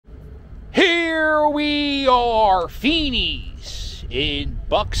here we are, Feeney'S in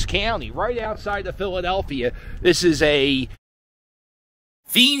Bucks County, right outside of Philadelphia.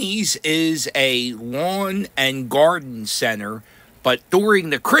 Feeney'S is a lawn and garden center, but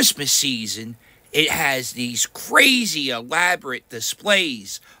during the Christmas season, it has these crazy elaborate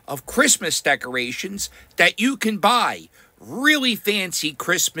displays of Christmas decorations that you can buy. Really fancy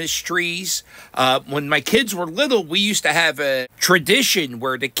Christmas trees. When my kids were little, we used to have a tradition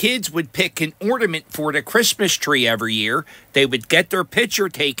where the kids would pick an ornament for the Christmas tree every year. They would get their picture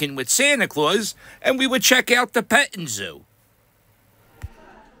taken with Santa Claus, and we would check out the petting zoo.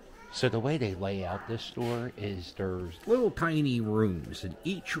 So the way they lay out this store is there's little tiny rooms, and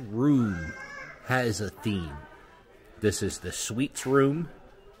each room has a theme. This is the sweets room,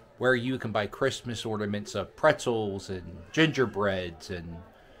 where you can buy Christmas ornaments of pretzels and gingerbreads and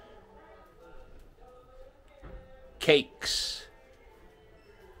cakes.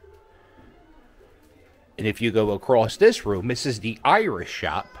 And if you go across this room, this is the Irish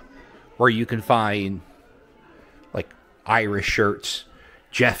shop, where you can find like Irish shirts,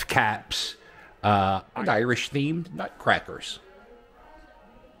 Jeff caps, Irish themed nutcrackers.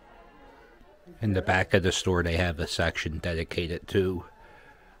 In the back of the store, they have a section dedicated to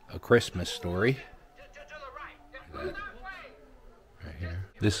A Christmas Story. Right here.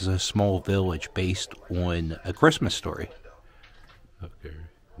 This is a small village based on A Christmas Story. Okay.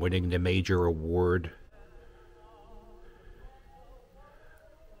 Winning the major award.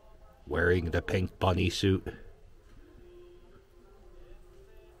 Wearing the pink bunny suit.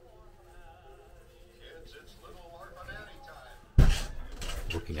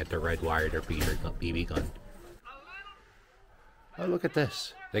 Looking at the red wire, their BB gun. Oh, look at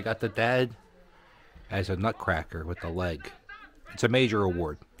this. They got the dad as a nutcracker with the leg. It's a major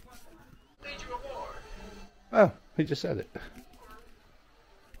award. Oh, he just said it.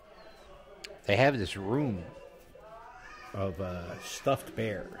 They have this room of stuffed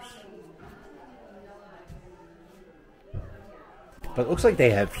bears. But it looks like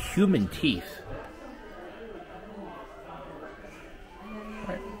they have human teeth.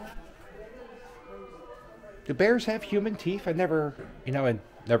 Do bears have human teeth? I never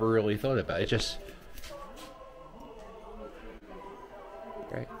really thought about it. It just...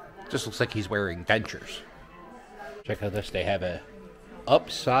 Right. Just looks like he's wearing dentures. Check out this. They have a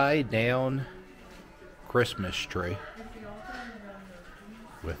upside down Christmas tree.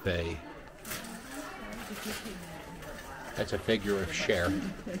 With a... That's a figure of Cher.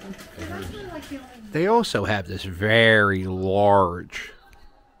 They also have this very large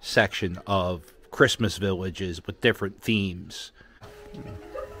section of Christmas villages with different themes.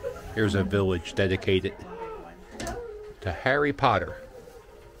 Here's a village dedicated to Harry Potter.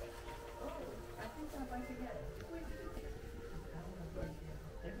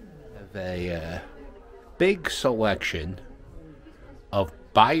 Have a big selection of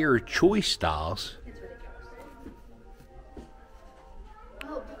buyer choice styles.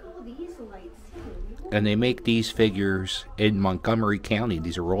 And they make these figures in Montgomery County.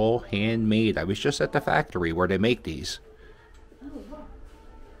 These are all handmade. I was just at the factory where they make these.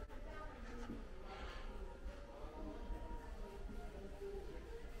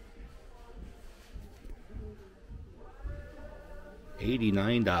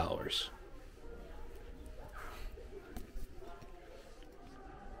 $89.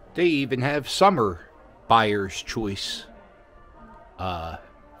 They even have summer buyer's choice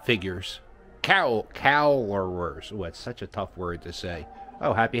figures. Cowlers. Oh, that's such a tough word to say.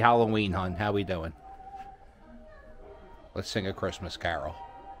 Oh, happy Halloween, hon. How we doing? Let's sing a Christmas carol.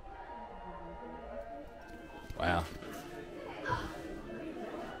 Wow.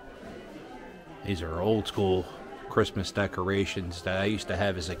 These are old school Christmas decorations that I used to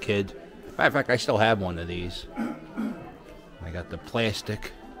have as a kid. Matter of fact, I still have one of these. I got the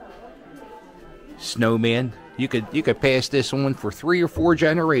plastic snowman. You could pass this on for 3 or 4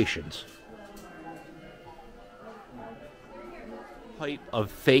 generations. Type of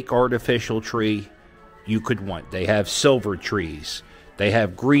fake artificial tree you could want. They have silver trees. They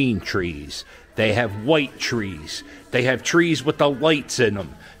have green trees. They have white trees. They have trees with the lights in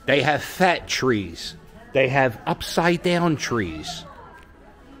them. They have fat trees. They have upside down trees.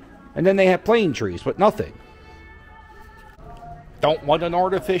 And then they have plain trees with nothing. Don't want an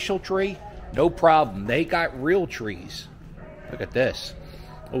artificial tree? No problem. They got real trees. Look at this.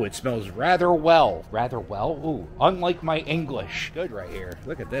 Oh, it smells rather well. Rather well? Ooh, unlike my English. Good right here.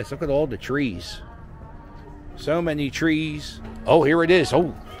 Look at this. Look at all the trees. So many trees. Oh, here it is.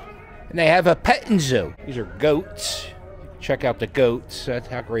 Oh, and they have a petting zoo. These are goats. Check out the goats.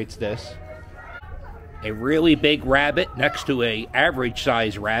 How great's this? A really big rabbit next to a average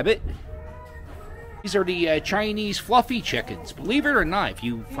size rabbit. These are the Chinese fluffy chickens. Believe it or not, if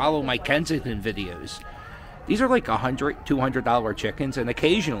you follow my Kensington videos, these are like $100, $200 chickens, and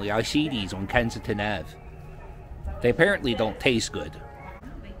occasionally I see these on Kensington Ave. They apparently don't taste good.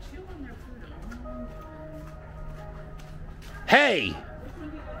 Hey!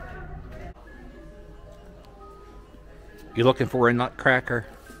 You looking for a nutcracker?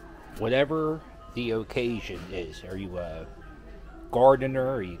 Whatever the occasion is. Are you a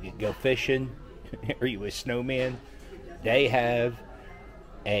gardener? Or you can go fishing? Are you a snowman? They have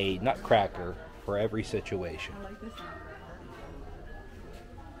a nutcracker for every situation.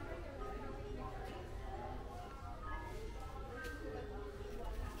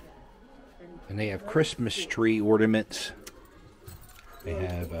 And they have Christmas tree ornaments. They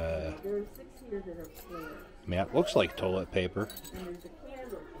have, I mean, it looks like toilet paper.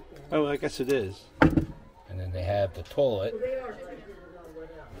 Oh, I guess it is. And then they have the toilet.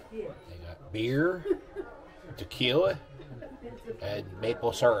 They got beer, tequila, and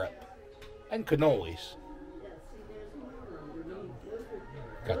maple syrup. And cannolis.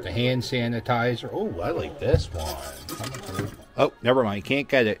 Got the hand sanitizer. Oh, I like this one. Oh, never mind. Can't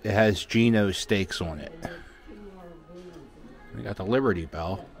get it. It has Geno's steaks on it. We got the Liberty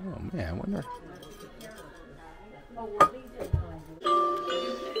Bell. Oh, man. I wonder.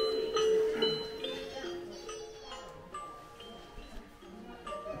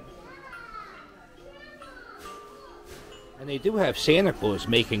 And they do have Santa Claus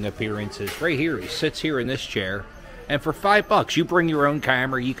making appearances right here. He sits here in this chair. And for $5, you bring your own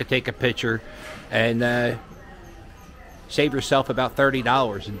camera. You could take a picture and save yourself about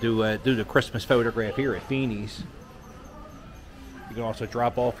 $30 and do the Christmas photograph here at Feeney's. You can also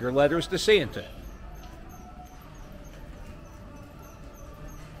drop off your letters to Santa.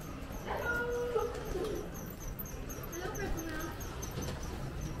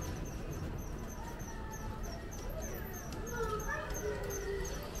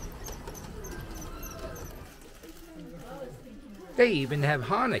 They even have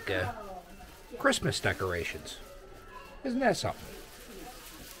Hanukkah Christmas decorations. Isn't that something?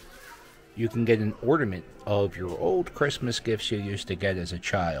 You can get an ornament of your old Christmas gifts you used to get as a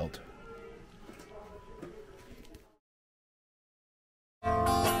child. All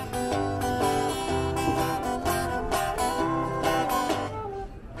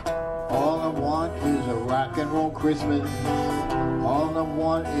I want is a rock and roll Christmas. All I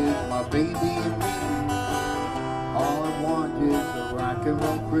want is my baby and me. All I want is a rock and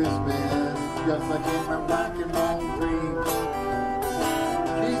roll Christmas, just like in my rock and roll dreams.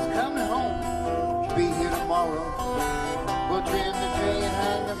 She's coming home, she'll be here tomorrow. We'll trim the tree and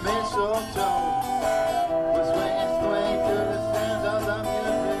hang the mistletoe. We'll swing and swing to the sound of the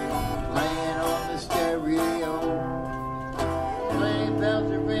music, playing on the stereo. Sleigh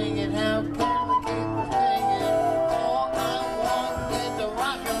bells are ringing, how can the people singing? All I want is a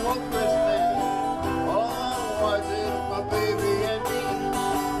rock and roll Christmas. All I want is my baby and me.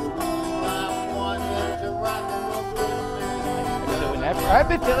 All I want is a rock and roll Christmas.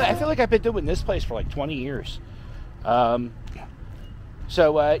 I feel like I've been doing this place for like 20 years. Yeah,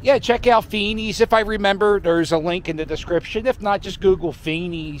 check out Feeney's. If I remember, there's a link in the description. If not, just Google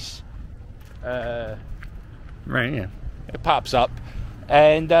Feeney's. Right, yeah. It pops up.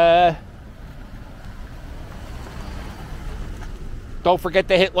 And don't forget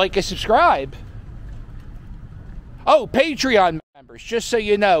to hit like and subscribe. Oh, Patreon members, just so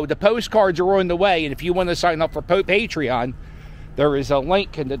you know, the postcards are on the way. And if you want to sign up for Patreon, there is a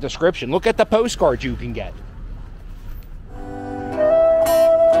link in the description. Look at the postcards you can get.